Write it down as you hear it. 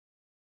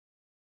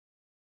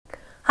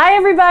Hi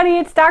everybody,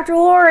 it's Dr.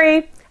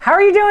 Lori. How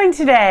are you doing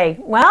today?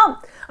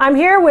 Well, I'm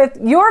here with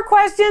your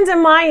questions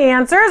and my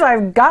answers.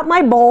 I've got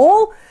my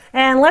bowl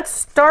and let's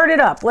start it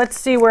up. Let's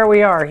see where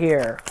we are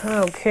here.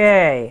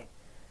 Okay.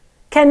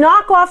 Can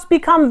knockoffs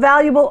become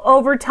valuable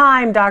over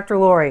time, Dr.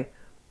 Lori?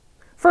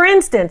 For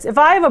instance, if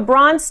I have a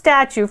bronze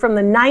statue from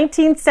the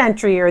 19th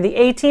century or the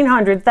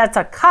 1800s that's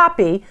a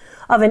copy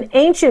of an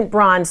ancient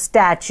bronze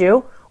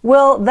statue,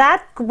 will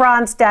that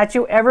bronze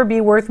statue ever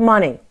be worth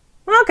money?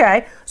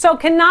 Okay, so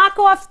can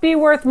knockoffs be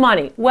worth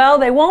money? Well,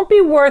 they won't be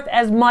worth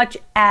as much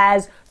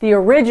as the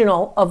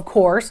original, of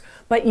course,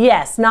 but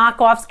yes,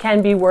 knockoffs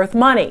can be worth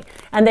money,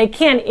 and they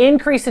can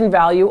increase in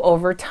value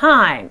over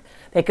time.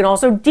 They can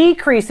also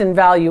decrease in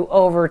value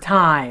over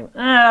time.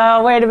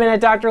 Oh, wait a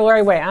minute, Dr.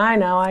 Lori, wait, I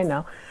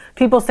know.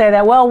 People say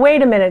that. Well,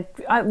 wait a minute,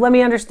 let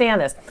me understand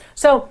this.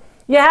 So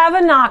you have a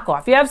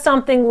knockoff. You have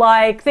something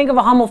like, think of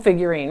a Hummel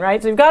figurine, right?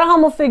 So you've got a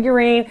Hummel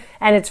figurine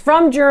and it's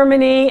from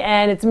Germany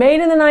and it's made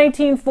in the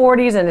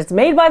 1940s and it's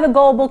made by the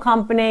Goodwill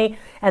company,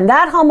 and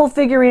that Hummel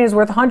figurine is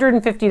worth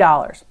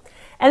 $150.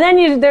 And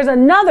then there's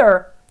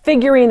another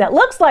figurine that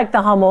looks like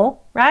the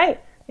Hummel, right?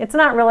 It's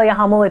not really a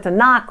Hummel, it's a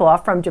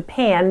knockoff from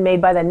Japan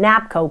made by the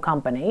Napco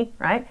company,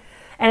 right?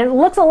 And it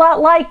looks a lot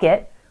like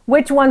it.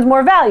 Which one's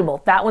more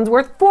valuable? That one's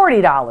worth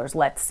 $40,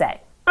 let's say.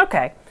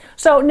 Okay,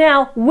 so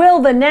now, will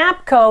the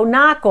Napco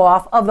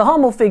knockoff of the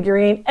Hummel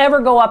figurine ever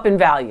go up in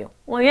value?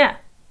 Well, yeah,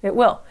 it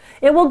will.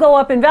 It will go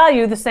up in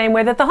value the same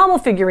way that the Hummel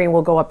figurine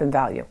will go up in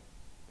value.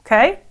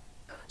 Okay?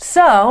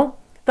 So,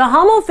 the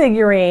Hummel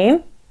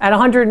figurine at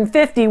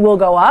 150 will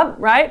go up,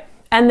 right?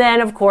 And then,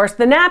 of course,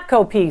 the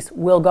Napco piece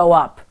will go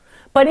up.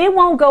 But it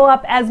won't go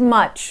up as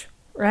much,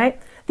 right?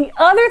 The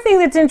other thing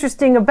that's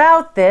interesting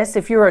about this,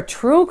 if you're a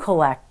true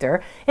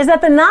collector, is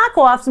that the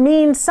knockoffs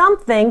mean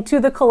something to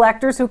the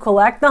collectors who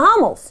collect the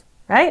Hummels,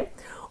 right?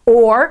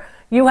 Or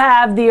you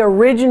have the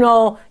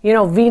original,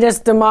 Venus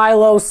de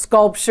Milo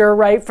sculpture,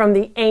 right, from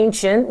the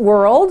ancient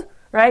world,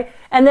 right?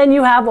 And then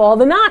you have all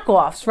the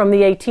knockoffs from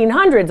the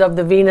 1800s of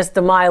the Venus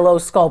de Milo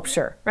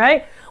sculpture,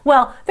 right?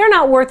 Well, they're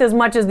not worth as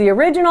much as the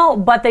original,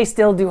 but they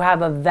still do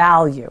have a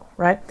value,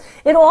 right?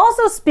 It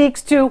also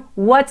speaks to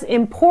what's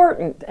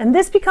important, and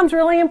this becomes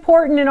really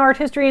important in art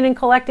history and in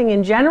collecting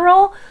in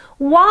general.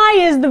 Why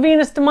is the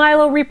Venus de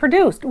Milo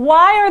reproduced?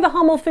 Why are the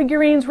Hummel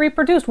figurines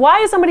reproduced? Why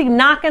is somebody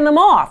knocking them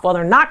off? Well,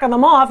 they're knocking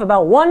them off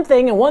about one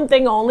thing and one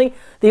thing only,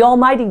 the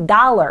almighty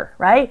dollar,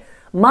 right?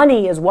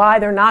 Money is why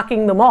they're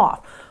knocking them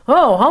off.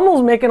 Oh,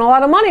 Hummel's making a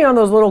lot of money on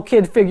those little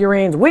kid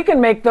figurines. We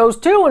can make those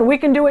too, and we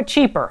can do it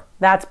cheaper.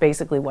 That's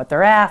basically what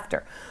they're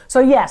after. So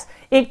yes,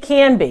 it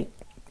can be.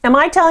 Am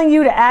I telling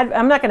you to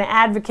I'm not going to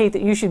advocate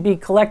that you should be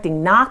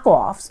collecting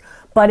knockoffs,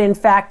 but in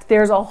fact,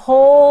 there's a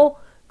whole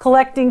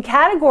collecting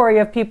category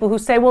of people who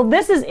say, well,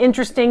 this is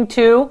interesting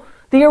to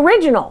the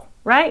original,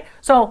 right?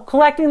 So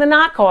collecting the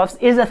knockoffs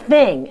is a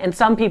thing, and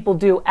some people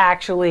do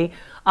actually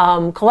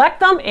collect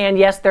them, and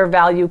yes, their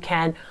value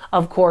can,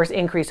 of course,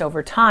 increase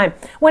over time.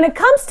 When it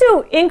comes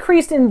to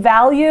increase in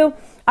value,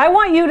 I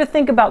want you to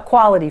think about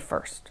quality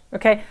first,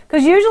 okay?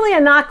 Because usually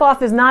a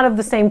knockoff is not of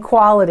the same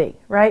quality,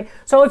 right?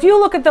 So if you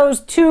look at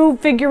those two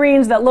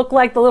figurines that look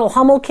like the little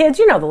Hummel kids,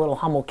 you know the little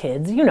Hummel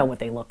kids, you know what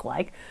they look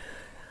like.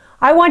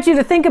 I want you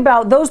to think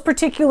about those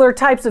particular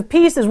types of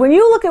pieces. When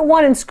you look at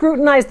one and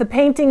scrutinize the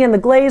painting and the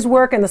glaze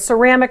work and the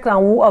ceramic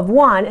of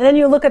one, and then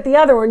you look at the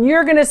other one,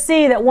 you're going to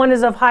see that one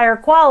is of higher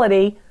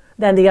quality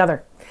than the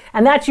other.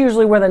 And that's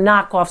usually where the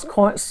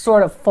knockoffs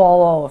sort of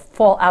fall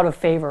out of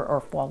favor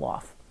or fall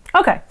off.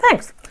 Okay,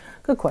 thanks.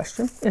 Good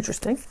question.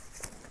 Interesting.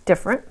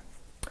 Different.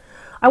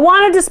 I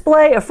want to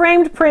display a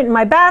framed print in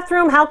my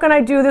bathroom. How can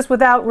I do this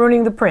without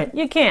ruining the print?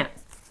 You can't.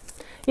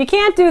 You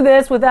can't do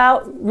this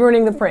without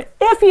ruining the print.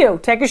 If you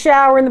take a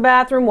shower in the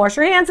bathroom, wash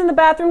your hands in the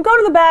bathroom, go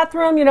to the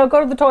bathroom,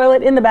 go to the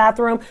toilet in the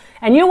bathroom,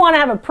 and you want to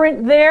have a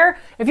print there,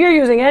 if you're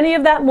using any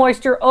of that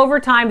moisture over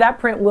time, that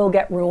print will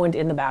get ruined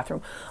in the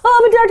bathroom.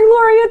 Oh, but Dr.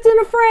 Lori, it's in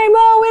a frame.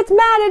 Oh, it's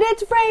matted,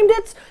 it's framed,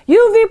 it's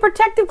UV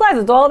protective glass.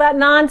 It's all that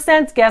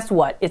nonsense. Guess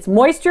what? It's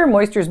moisture.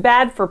 Moisture's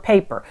bad for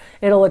paper.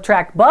 It'll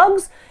attract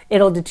bugs.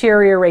 It'll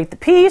deteriorate the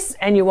piece,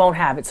 and you won't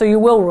have it. So you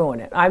will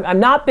ruin it. I'm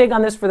not big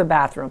on this for the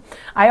bathroom.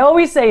 I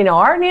always say,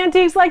 art and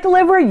antiques like to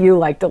live where you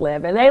like to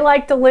live. And they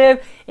like to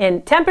live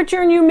in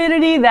temperature and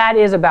humidity that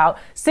is about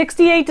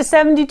 68 to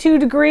 72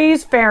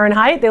 degrees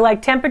Fahrenheit. They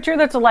like temperature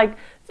that's like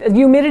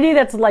humidity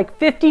that's like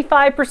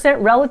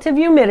 55% relative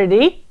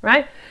humidity,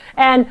 right?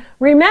 And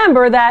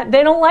remember that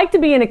they don't like to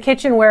be in a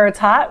kitchen where it's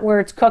hot, where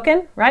it's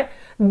cooking, right?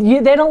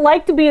 They don't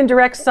like to be in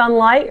direct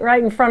sunlight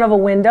right in front of a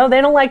window. They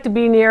don't like to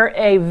be near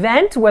a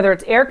vent, whether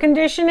it's air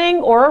conditioning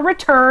or a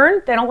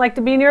return. They don't like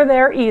to be near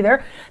there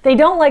either. They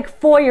don't like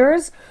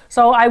foyers,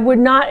 so I would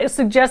not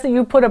suggest that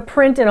you put a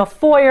print in a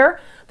foyer.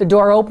 The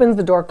door opens,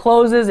 the door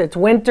closes, it's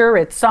winter,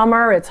 it's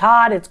summer, it's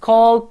hot, it's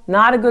cold.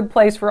 Not a good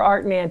place for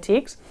art and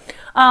antiques.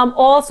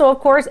 Also, of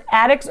course,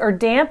 attics are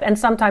damp and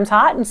sometimes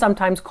hot and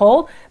sometimes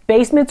cold.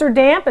 Basements are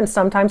damp and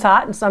sometimes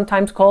hot and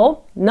sometimes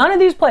cold. None of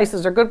these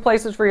places are good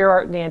places for your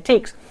art and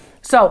antiques.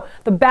 So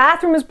the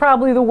bathroom is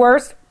probably the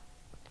worst.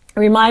 It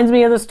reminds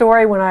me of the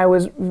story when I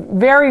was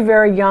very,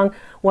 very young,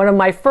 one of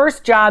my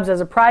first jobs as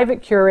a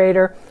private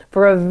curator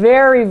for a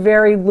very,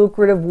 very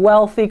lucrative,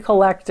 wealthy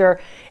collector,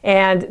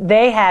 and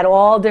they had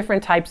all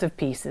different types of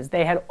pieces.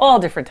 They had all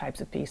different types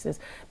of pieces.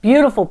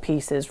 Beautiful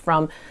pieces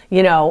from,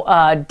 you know,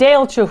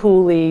 Dale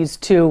Chihuly's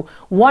to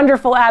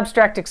wonderful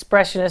abstract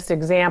expressionist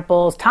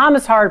examples,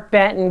 Thomas Hart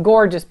Benton,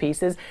 gorgeous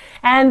pieces.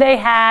 And they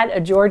had a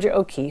Georgia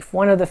O'Keeffe,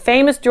 one of the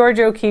famous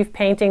Georgia O'Keeffe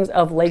paintings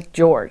of Lake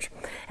George.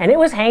 And it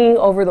was hanging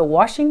over the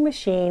washing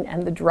machine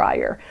and the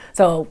dryer.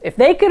 So if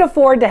they could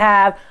afford to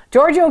have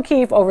Georgia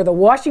O'Keeffe over the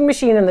washing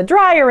machine and the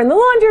dryer in the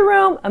laundry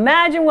room,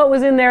 imagine what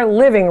was in their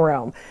living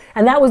room.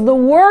 And that was the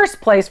worst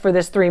place for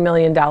this $3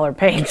 million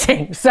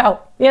painting.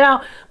 So, you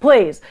know,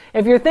 please,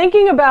 if you're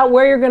thinking about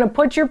where you're going to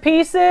put your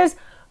pieces,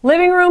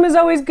 living room is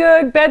always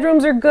good,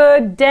 bedrooms are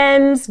good,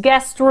 dens,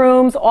 guest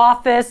rooms,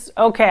 office,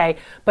 okay.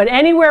 But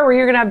anywhere where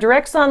you're going to have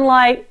direct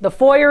sunlight, the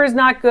foyer is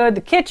not good,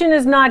 the kitchen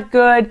is not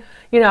good,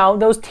 you know,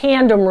 those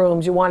tandem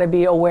rooms you want to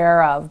be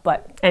aware of.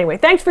 But anyway,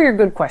 thanks for your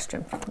good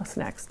question. What's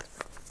next?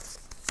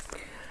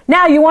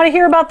 Now, you want to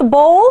hear about the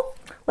bowl?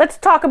 Let's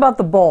talk about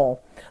the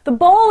bowl. The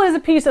bowl is a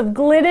piece of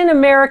Glidden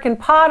American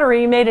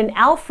pottery made in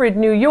Alfred,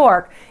 New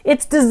York.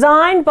 It's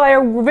designed by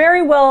a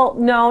very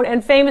well-known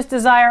and famous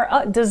designer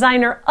of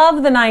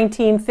the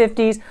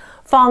 1950s.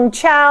 Feng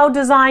Chao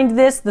designed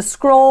this, the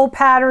scroll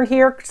pattern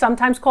here,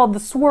 sometimes called the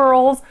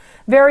swirls.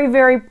 Very,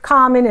 very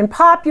common and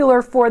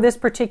popular for this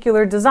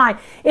particular design.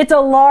 It's a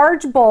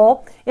large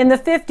bowl in the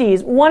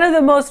 50s. One of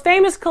the most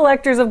famous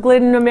collectors of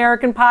Glidden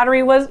American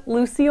pottery was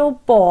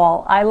Lucille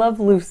Ball. I love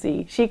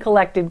Lucy. She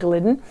collected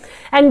Glidden.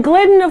 And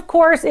Glidden, of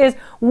course, is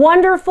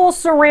wonderful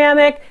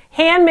ceramic,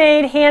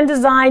 handmade,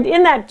 hand-designed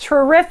in that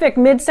terrific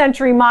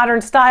mid-century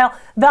modern style.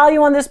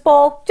 Value on this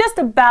bowl, just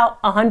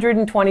about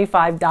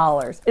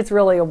 $125. It's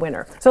really a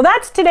winner. So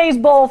that's today's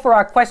bowl for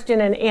our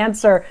question and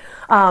answer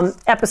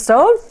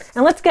episode.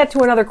 And let's get to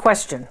another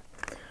question.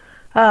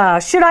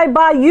 Should I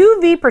buy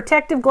UV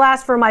protective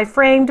glass for my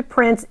framed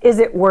prints? Is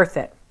it worth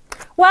it?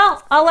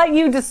 Well, I'll let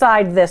you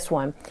decide this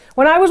one.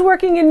 When I was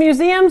working in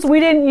museums, we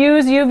didn't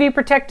use UV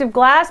protective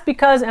glass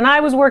because, and I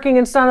was working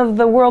in some of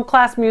the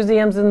world-class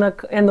museums in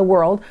the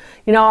world.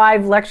 You know,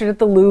 I've lectured at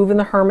the Louvre and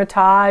the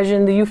Hermitage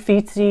and the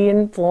Uffizi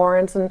in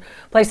Florence and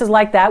places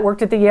like that.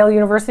 Worked at the Yale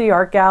University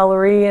Art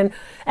Gallery and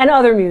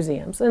other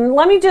museums. And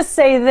let me just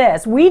say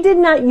this, we did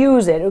not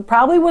use it. It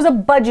probably was a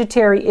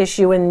budgetary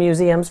issue in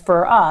museums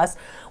for us.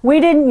 We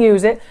didn't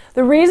use it.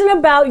 The reason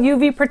about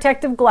UV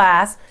protective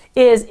glass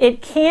is it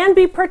can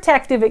be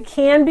protective, it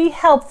can be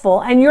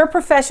helpful, and your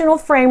professional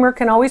framer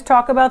can always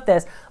talk about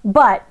this.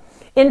 But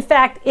in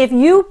fact, if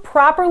you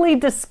properly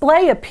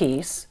display a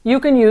piece, you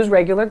can use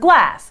regular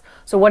glass.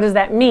 So what does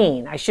that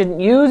mean? I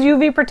shouldn't use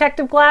UV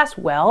protective glass?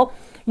 Well,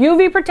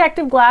 UV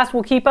protective glass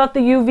will keep out the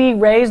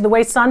UV rays the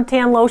way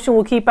suntan lotion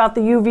will keep out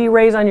the UV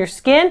rays on your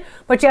skin,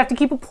 but you have to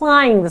keep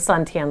applying the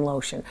suntan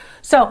lotion.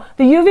 So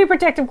the UV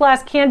protective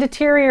glass can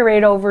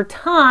deteriorate over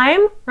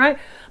time, right?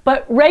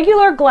 But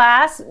regular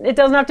glass, it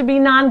doesn't have to be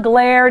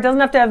non-glare, it doesn't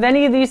have to have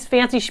any of these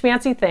fancy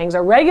schmancy things.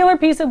 A regular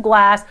piece of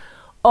glass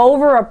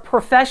over a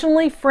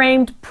professionally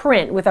framed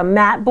print with a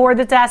mat board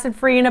that's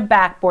acid-free and a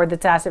backboard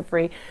that's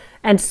acid-free,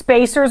 and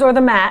spacers or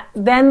the mat,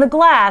 then the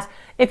glass.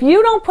 If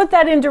you don't put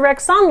that in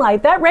direct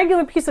sunlight, that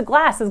regular piece of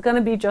glass is going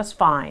to be just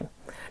fine.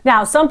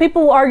 Now, some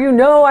people will argue,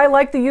 no, I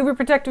like the UV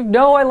protective,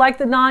 no, I like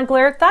the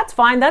non-glare. That's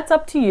fine, that's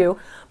up to you.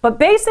 But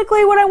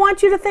basically what I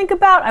want you to think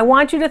about, I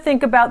want you to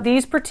think about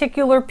these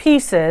particular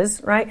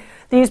pieces, right?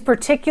 These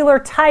particular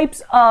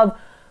types of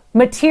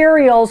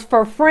materials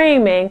for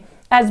framing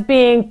as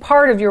being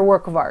part of your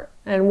work of art.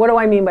 And what do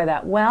I mean by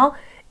that? Well,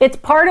 it's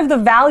part of the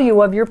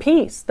value of your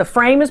piece. The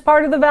frame is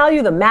part of the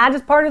value, the mat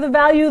is part of the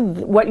value,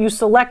 what you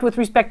select with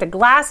respect to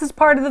glass is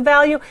part of the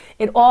value.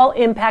 It all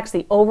impacts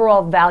the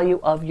overall value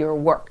of your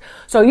work.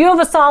 So you have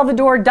a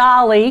Salvador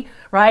Dali,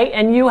 right?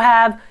 And you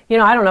have, you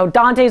know, I don't know,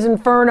 Dante's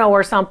Inferno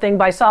or something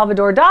by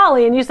Salvador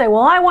Dali, and you say,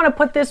 well, I want to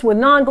put this with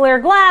non-glare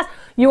glass.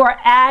 You are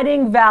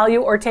adding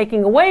value or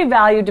taking away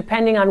value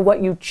depending on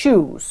what you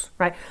choose,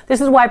 right?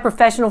 This is why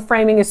professional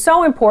framing is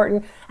so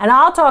important. And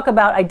I'll talk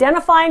about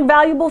identifying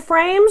valuable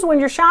frames when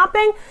you're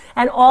shopping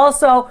and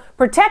also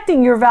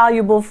protecting your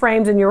valuable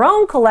frames in your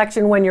own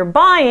collection when you're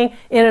buying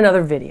in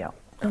another video.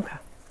 Okay.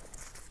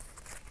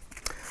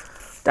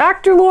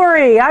 Dr.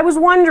 Lori, I was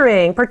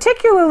wondering,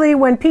 particularly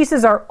when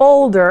pieces are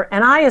older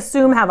and I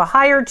assume have a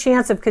higher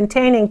chance of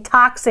containing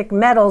toxic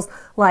metals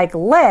like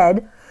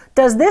lead,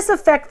 does this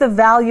affect the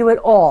value at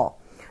all?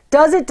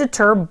 Does it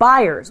deter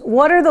buyers?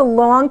 What are the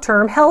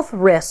long-term health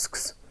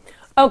risks?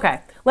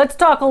 Okay, let's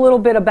talk a little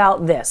bit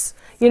about this.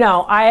 You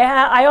know,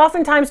 I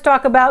oftentimes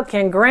talk about,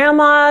 can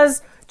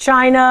grandma's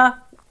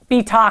china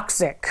be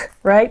toxic,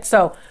 right?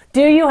 So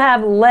do you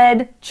have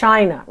lead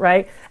china,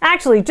 right?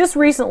 Actually, just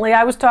recently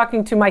I was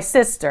talking to my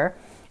sister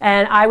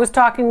and I was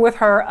talking with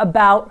her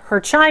about her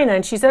china,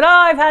 and she said, oh,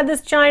 I've had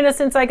this china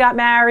since I got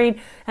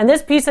married, and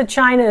this piece of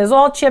china is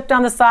all chipped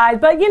on the sides,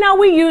 but you know,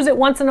 we use it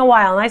once in a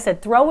while. And I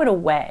said, throw it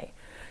away.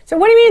 She So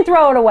what do you mean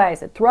throw it away? I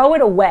said, throw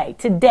it away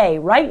today,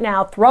 right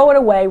now, throw it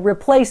away,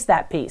 replace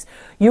that piece.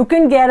 You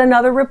can get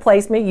another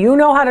replacement. You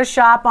know how to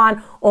shop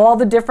on all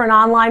the different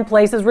online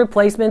places,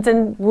 replacements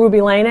in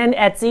Ruby Lane and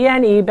Etsy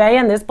and eBay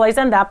and this place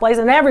and that place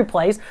and every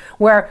place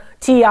where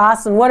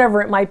Tias and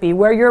whatever it might be,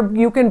 where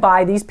you can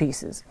buy these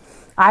pieces.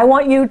 I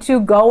want you to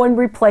go and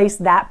replace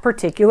that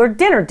particular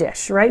dinner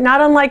dish, right? Not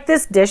unlike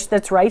this dish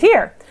that's right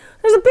here.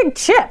 There's a big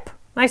chip.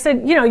 I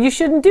said, you know, you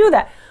shouldn't do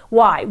that.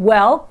 Why?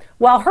 Well,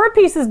 while her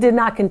pieces did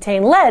not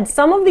contain lead,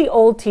 some of the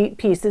old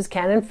pieces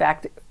can, in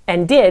fact,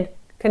 and did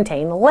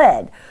contain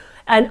lead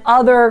and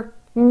other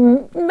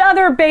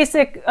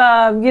basic,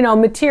 you know,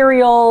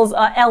 materials,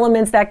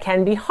 elements that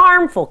can be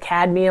harmful,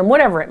 cadmium,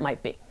 whatever it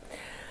might be.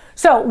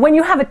 So when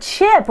you have a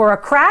chip or a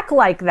crack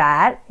like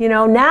that, you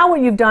know, now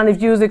what you've done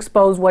is you've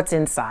exposed what's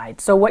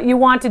inside. So what you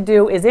want to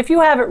do is if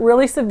you have it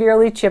really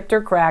severely chipped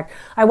or cracked,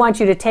 I want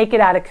you to take it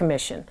out of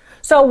commission.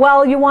 So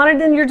while you want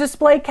it in your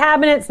display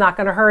cabinet, it's not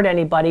going to hurt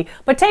anybody,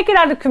 but take it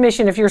out of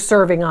commission if you're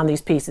serving on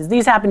these pieces.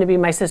 These happen to be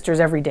my sister's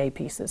everyday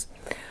pieces.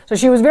 So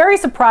she was very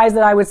surprised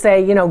that I would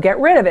say, you know, get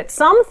rid of it.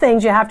 Some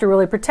things you have to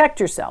really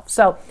protect yourself.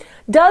 So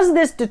does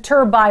this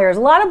deter buyers?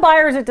 A lot of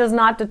buyers it does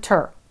not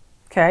deter.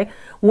 Okay,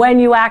 when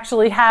you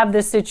actually have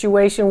this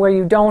situation where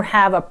you don't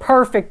have a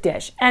perfect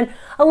dish. And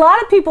a lot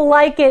of people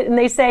like it and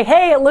they say,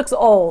 hey, it looks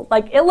old,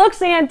 like it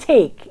looks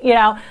antique, you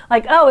know,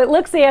 like, oh, it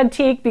looks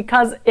antique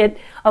because it,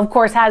 of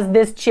course, has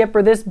this chip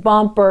or this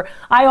bump. Or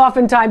I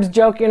oftentimes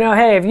joke, you know,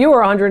 hey, if you were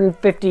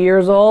 150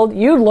 years old,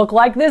 you'd look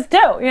like this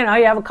too. You know,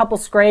 you have a couple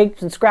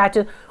scrapes and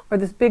scratches. Or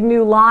this big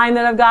new line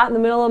that I've got in the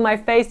middle of my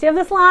face. Do you have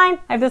this line?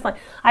 I have this line.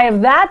 I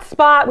have that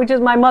spot, which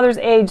is my mother's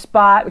age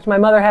spot, which my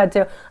mother had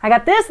too. I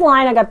got this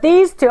line, I got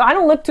these two. I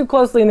don't look too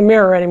closely in the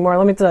mirror anymore,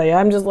 let me tell you.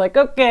 I'm just like,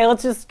 okay,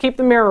 let's just keep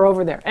the mirror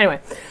over there. Anyway,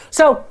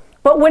 so,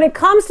 but when it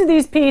comes to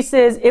these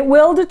pieces, it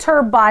will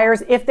deter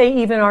buyers if they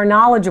even are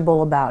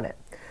knowledgeable about it.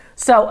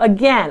 So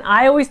again,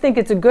 I always think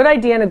it's a good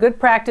idea and a good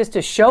practice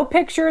to show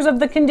pictures of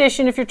the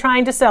condition if you're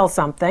trying to sell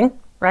something.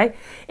 Right?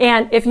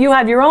 And if you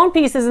have your own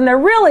pieces and they're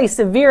really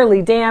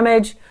severely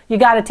damaged, you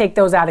got to take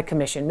those out of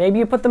commission. Maybe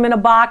you put them in a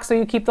box so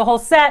you keep the whole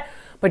set,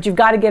 but you've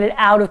got to get it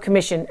out of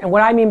commission. And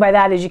what I mean by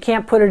that is you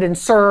can't put it in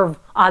serve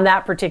on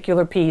that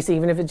particular piece,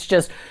 even if it's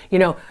just, you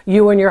know,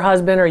 you and your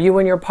husband or you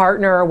and your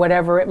partner or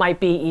whatever it might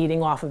be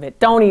eating off of it.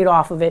 Don't eat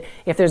off of it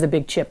if there's a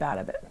big chip out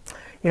of it.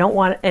 You don't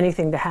want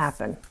anything to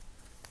happen.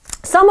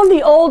 Some of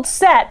the old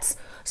sets,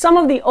 some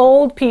of the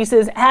old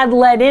pieces had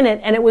lead in it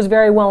and it was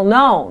very well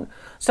known.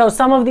 So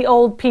some of the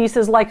old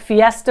pieces like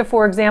Fiesta,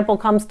 for example,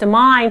 comes to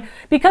mind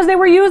because they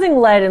were using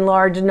lead in a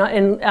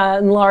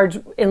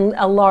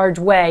large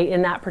way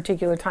in that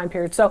particular time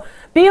period. So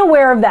be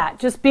aware of that.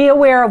 Just be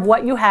aware of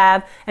what you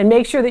have and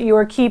make sure that you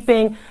are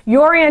keeping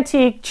your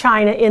antique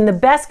china in the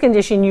best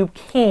condition you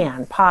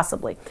can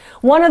possibly.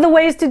 One of the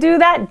ways to do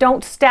that,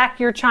 don't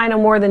stack your china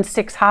more than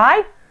 6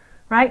 high,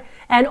 right?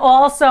 And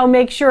also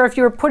make sure if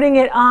you're putting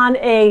it on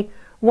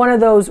one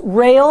of those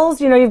rails,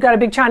 you know, you've got a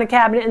big china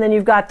cabinet and then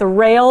you've got the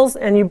rails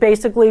and you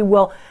basically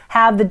will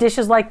have the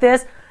dishes like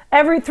this.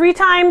 Every 3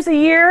 times a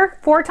year,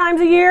 4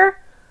 times a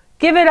year,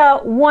 give it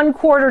a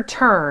 1/4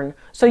 turn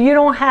so you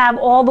don't have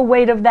all the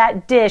weight of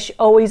that dish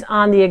always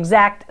on the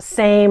exact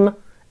same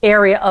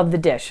area of the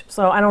dish.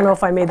 So I don't know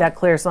if I made that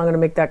clear, so I'm going to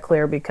make that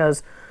clear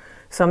because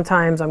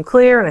sometimes I'm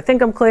clear and I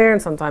think I'm clear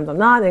and sometimes I'm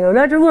not. And they go,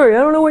 Dr. Lurie,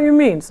 I don't know what you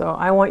mean. So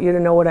I want you to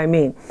know what I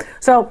mean.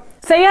 So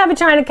say you have a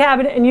china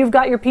cabinet and you've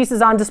got your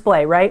pieces on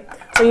display, right?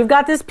 So you've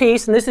got this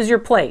piece and this is your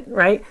plate,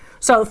 right?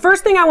 So the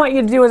first thing I want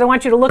you to do is I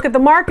want you to look at the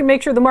mark and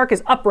make sure the mark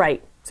is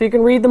upright. So you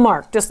can read the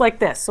mark just like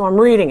this. So I'm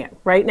reading it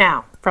right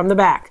now from the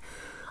back.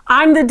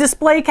 I'm the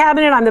display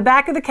cabinet. I'm the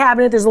back of the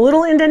cabinet. There's a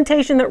little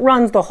indentation that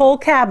runs the whole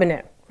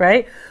cabinet,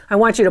 right? I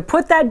want you to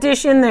put that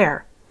dish in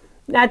there.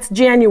 That's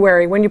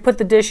January when you put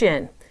the dish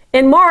in.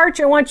 In March,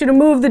 I want you to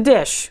move the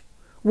dish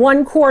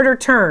 1/4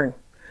 turn.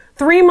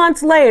 3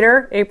 months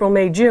later, April,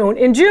 May, June.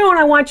 In June,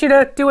 I want you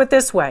to do it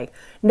this way.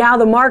 Now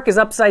the mark is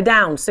upside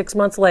down 6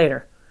 months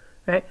later.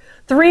 Right?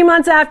 3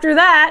 months after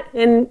that,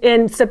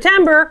 in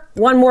September,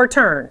 1 more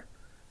turn.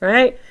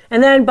 Right?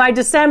 And then by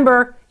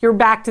December, you're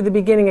back to the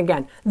beginning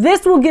again.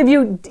 This will give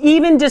you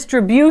even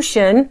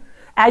distribution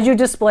as you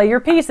display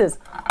your pieces.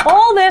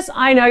 All this,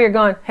 I know you're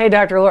going, hey,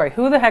 Dr. Lurie,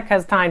 who the heck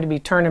has time to be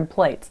turning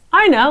plates?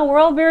 I know, we're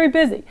all very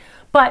busy.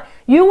 But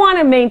you want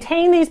to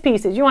maintain these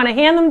pieces. You want to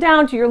hand them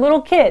down to your little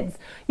kids.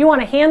 You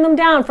want to hand them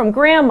down from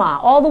grandma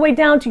all the way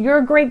down to your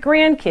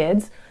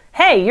great-grandkids.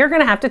 Hey, you're going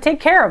to have to take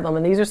care of them.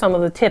 And these are some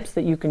of the tips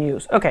that you can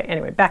use. Okay,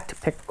 anyway, back to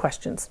pick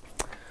questions.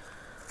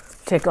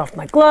 Take off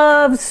my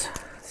gloves.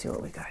 Let's see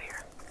what we got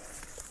here.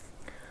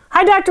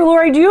 Hi, Dr.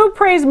 Lurie. Do you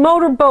appraise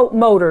motorboat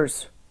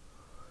motors?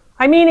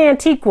 I mean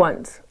antique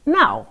ones.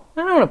 No,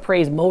 I don't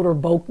appraise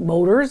motorboat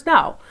motors.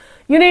 No.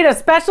 You need a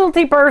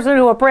specialty person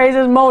who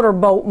appraises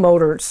motorboat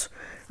motors,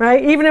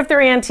 right? Even if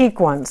they're antique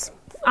ones.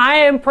 I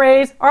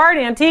appraise art,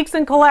 antiques,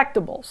 and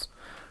collectibles,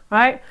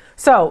 right?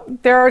 So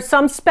there are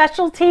some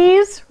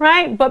specialties,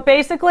 right? But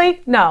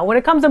basically, no. When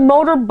it comes to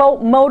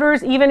motorboat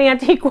motors, even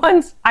antique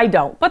ones, I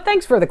don't. But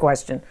thanks for the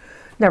question.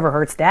 Never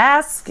hurts to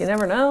ask. You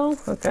never know.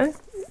 Okay.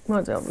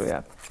 What else we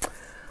got?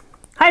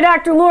 Hi,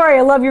 Dr. Lori.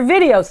 I love your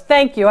videos.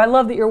 Thank you. I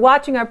love that you're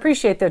watching. I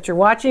appreciate that you're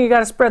watching. You got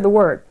to spread the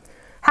word.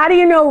 How do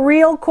you know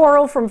real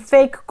coral from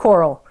fake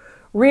coral?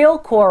 Real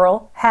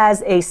coral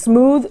has a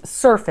smooth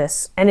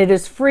surface and it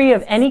is free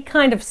of any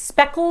kind of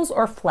speckles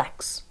or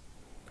flecks.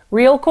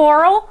 Real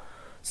coral,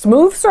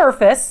 smooth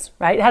surface,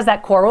 right? It has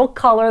that coral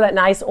color, that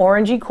nice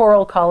orangey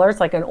coral color. It's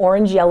like an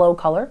orange-yellow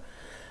color.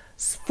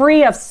 It's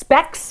free of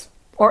specks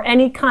or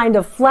any kind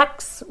of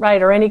flecks, right?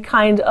 Or any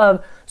kind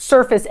of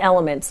surface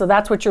element. So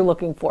that's what you're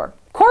looking for.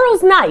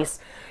 Coral's nice.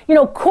 You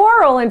know,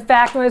 coral, in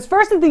fact, when I was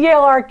first at the Yale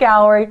Art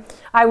Gallery,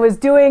 I was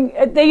doing,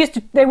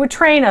 they would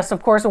train us,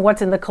 of course, on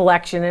what's in the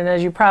collection. And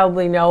as you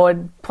probably know,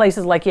 at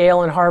places like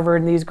Yale and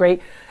Harvard and these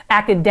great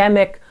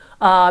academic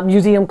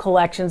museum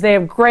collections, they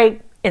have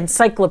great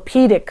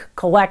encyclopedic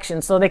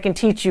collections, so they can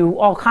teach you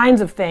all kinds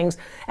of things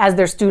as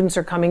their students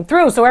are coming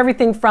through. So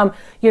everything from,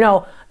 you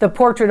know, the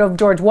portrait of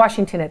George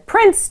Washington at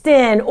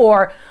Princeton,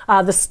 or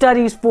the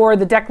studies for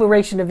the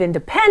Declaration of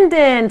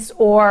Independence,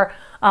 or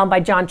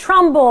by John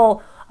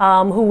Trumbull,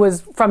 who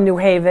was from New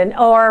Haven,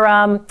 or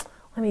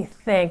let me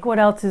think, what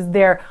else is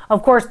there?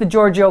 Of course, the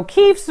George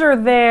O'Keeffes are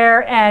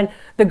there, and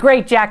the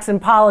great Jackson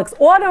Pollock's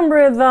Autumn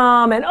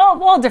Rhythm, and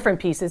all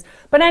different pieces.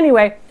 But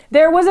anyway,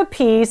 there was a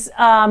piece,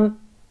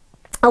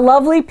 a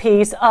lovely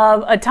piece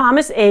of a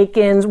Thomas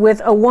Eakins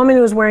with a woman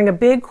who was wearing a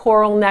big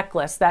coral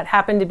necklace that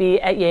happened to be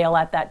at Yale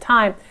at that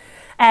time.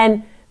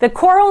 And the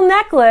coral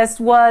necklace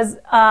was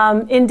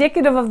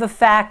indicative of the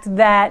fact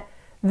that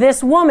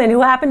this woman,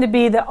 who happened to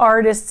be the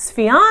artist's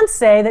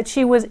fiance, that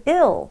she was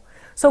ill.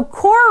 So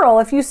coral,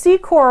 if you see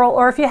coral,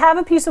 or if you have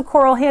a piece of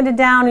coral handed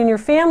down in your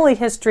family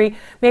history,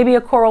 maybe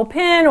a coral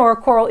pin or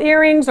coral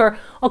earrings or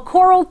a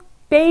coral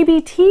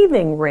baby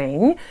teething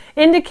ring,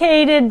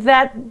 indicated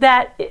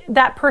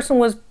that person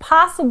was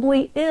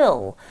possibly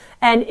ill.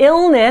 And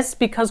illness,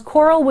 because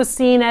coral was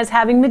seen as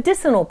having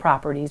medicinal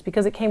properties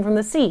because it came from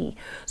the sea.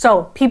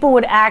 So people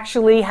would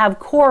actually have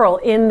coral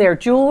in their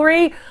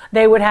jewelry.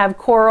 They would have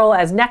coral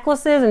as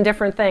necklaces and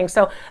different things.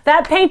 So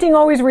that painting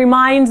always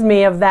reminds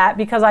me of that,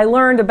 because I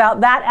learned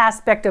about that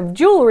aspect of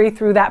jewelry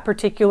through that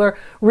particular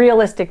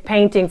realistic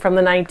painting from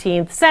the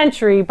 19th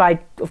century by,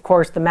 of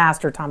course, the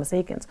master Thomas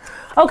Eakins.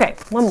 Okay,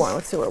 one more.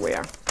 Let's see where we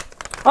are.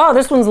 Oh,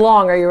 this one's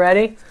long. Are you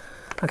ready?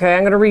 Okay,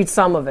 I'm going to read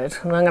some of it,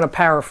 and I'm going to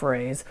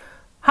paraphrase.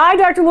 Hi,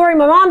 Dr. Lori.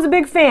 My mom's a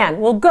big fan.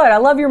 Well, good. I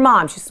love your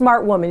mom. She's a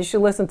smart woman. You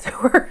should listen to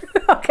her.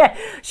 Okay.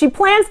 She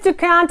plans to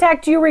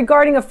contact you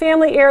regarding a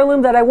family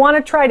heirloom that I want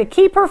to try to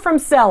keep her from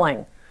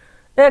selling.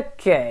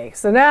 Okay.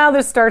 So now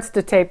this starts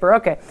to taper.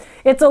 Okay.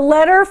 It's a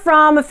letter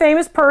from a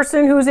famous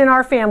person who's in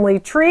our family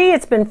tree.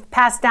 It's been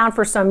passed down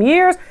for some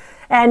years.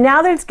 And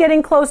now that it's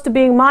getting close to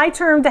being my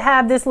turn to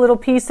have this little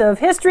piece of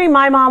history,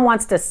 my mom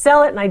wants to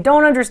sell it, and I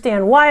don't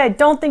understand why. I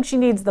don't think she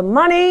needs the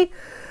money.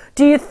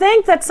 Do you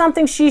think that's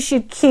something she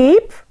should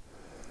keep?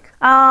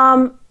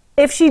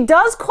 If she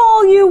does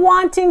call you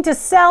wanting to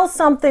sell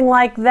something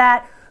like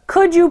that,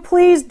 could you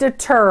please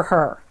deter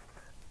her?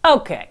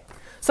 Okay,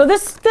 so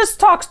this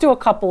talks to a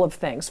couple of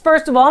things.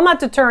 First of all, I'm not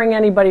deterring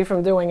anybody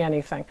from doing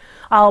anything.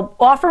 I'll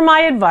offer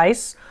my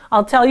advice.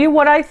 I'll tell you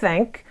what I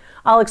think.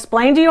 I'll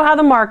explain to you how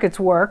the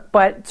markets work,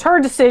 but it's her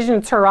decision,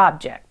 it's her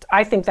object.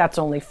 I think that's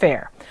only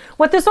fair.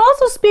 What this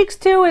also speaks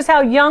to is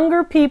how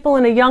younger people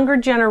in a younger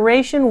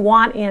generation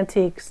want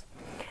antiques.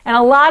 And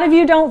a lot of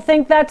you don't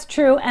think that's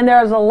true, and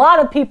there's a lot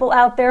of people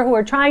out there who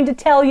are trying to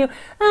tell you,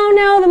 oh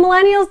no, the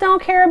millennials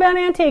don't care about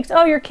antiques.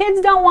 Oh, your kids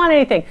don't want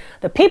anything.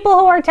 The people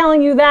who are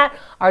telling you that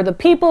are the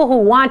people who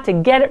want to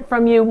get it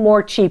from you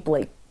more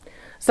cheaply.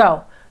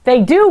 So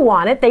they do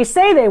want it. They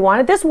say they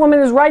want it. This woman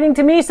is writing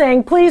to me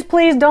saying, please,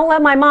 please don't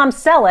let my mom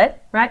sell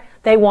it, right?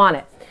 They want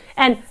it.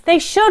 And they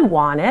should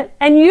want it,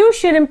 and you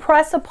should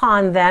impress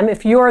upon them,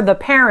 if you're the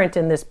parent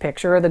in this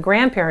picture or the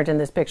grandparent in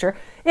this picture,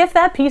 if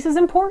that piece is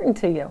important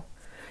to you.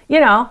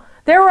 You know,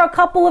 there were a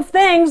couple of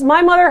things.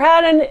 My mother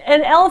had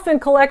an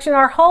elephant collection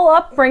our whole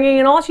upbringing,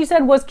 and all she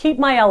said was, keep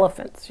my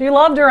elephants. She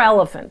loved her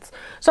elephants.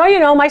 So, you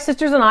know, my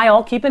sisters and I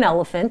all keep an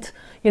elephant.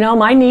 You know,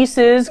 my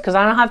nieces, because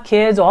I don't have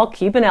kids, all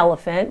keep an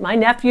elephant. My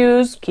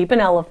nephews keep an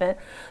elephant.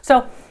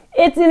 So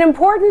it's an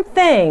important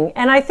thing.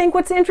 And I think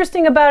what's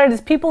interesting about it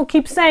is people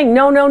keep saying,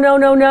 no, no, no,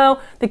 no,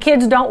 no, the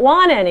kids don't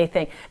want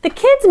anything. The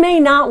kids may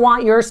not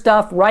want your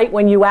stuff right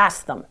when you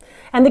ask them.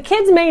 And the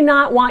kids may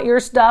not want your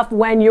stuff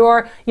when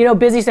you're, you know,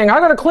 busy saying, I'm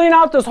going to clean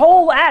out this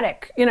whole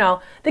attic. You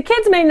know, the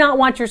kids may not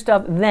want your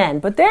stuff then,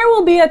 but there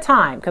will be a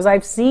time, because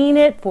I've seen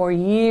it for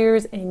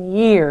years and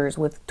years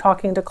with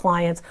talking to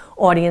clients,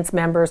 audience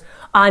members,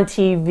 on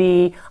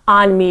TV,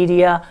 on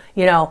media,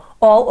 you know,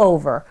 all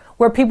over,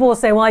 where people will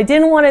say, well, I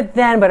didn't want it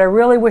then, but I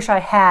really wish I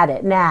had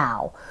it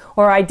now.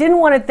 Or I didn't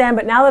want it then,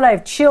 but now that I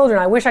have children,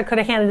 I wish I could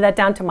have handed that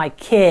down to my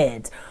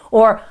kids.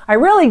 Or I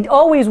really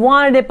always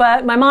wanted it,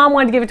 but my mom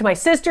wanted to give it to my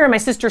sister and my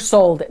sister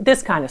sold it.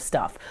 This kind of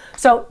stuff.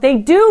 So they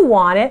do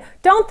want it.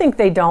 Don't think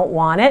they don't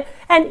want it.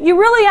 And you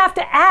really have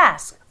to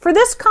ask. For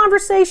this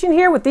conversation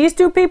here with these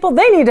two people,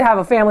 they need to have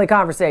a family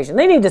conversation.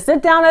 They need to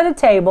sit down at a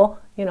table,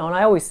 you know, and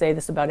I always say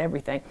this about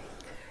everything.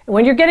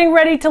 when you're getting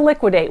ready to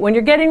liquidate, when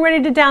you're getting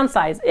ready to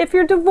downsize, if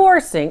you're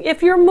divorcing,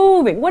 if you're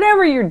moving,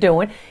 whatever you're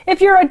doing,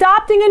 if you're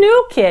adopting a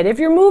new kid, if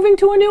you're moving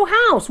to a new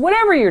house,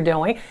 whatever you're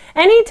doing,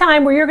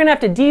 anytime where you're going to have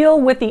to deal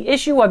with the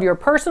issue of your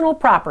personal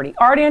property,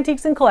 art,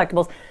 antiques, and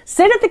collectibles,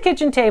 sit at the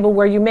kitchen table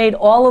where you made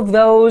all of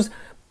those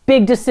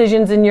big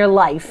decisions in your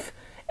life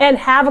and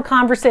have a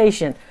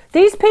conversation.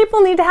 These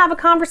people need to have a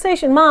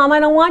conversation. Mom, I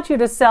don't want you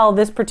to sell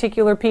this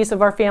particular piece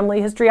of our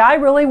family history. I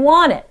really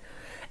want it.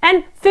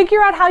 And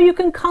figure out how you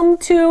can come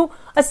to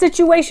a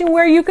situation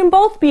where you can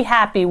both be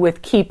happy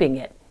with keeping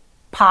it,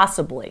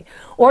 possibly.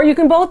 Or you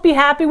can both be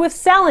happy with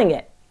selling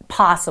it,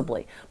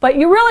 possibly. But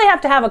you really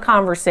have to have a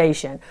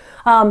conversation.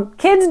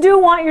 Kids do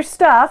want your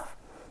stuff.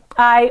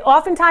 I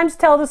oftentimes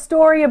tell the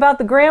story about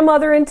the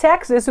grandmother in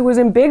Texas who was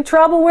in big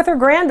trouble with her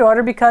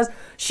granddaughter because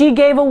she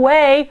gave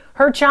away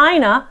her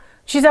china.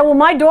 She said, well,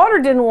 my daughter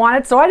didn't want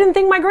it, so I didn't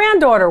think my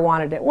granddaughter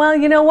wanted it. Well,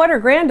 you know what? Her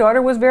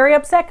granddaughter was very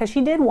upset because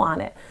she did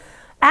want it.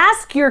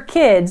 Ask your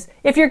kids.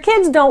 If your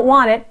kids don't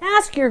want it,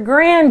 ask your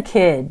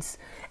grandkids.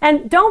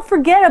 And don't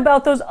forget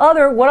about those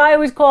other, what I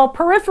always call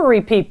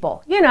periphery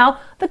people. You know,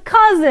 the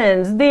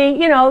cousins,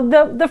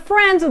 the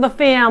friends of the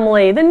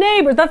family, the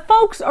neighbors, the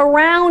folks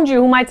around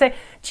you who might say,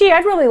 gee,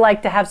 I'd really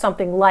like to have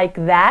something like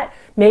that.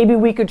 Maybe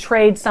we could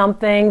trade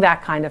something,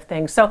 that kind of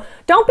thing. So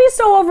don't be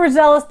so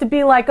overzealous to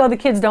be like, oh, the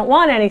kids don't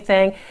want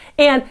anything.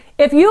 And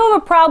if you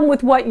have a problem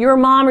with what your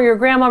mom or your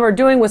grandmama are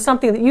doing with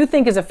something that you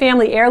think is a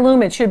family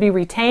heirloom and should be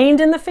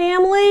retained in the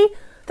family,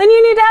 then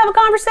you need to have a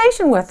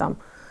conversation with them.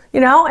 You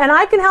know, and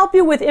I can help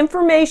you with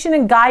information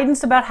and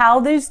guidance about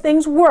how these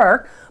things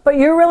work, but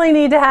you really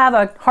need to have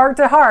a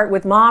heart-to-heart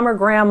with mom or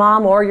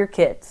grandmom or your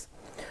kids.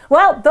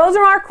 Well, those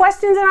are our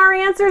questions and our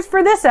answers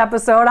for this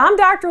episode. I'm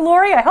Dr.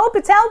 Lori. I hope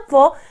it's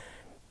helpful.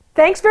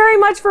 Thanks very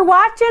much for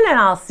watching, and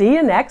I'll see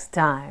you next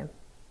time.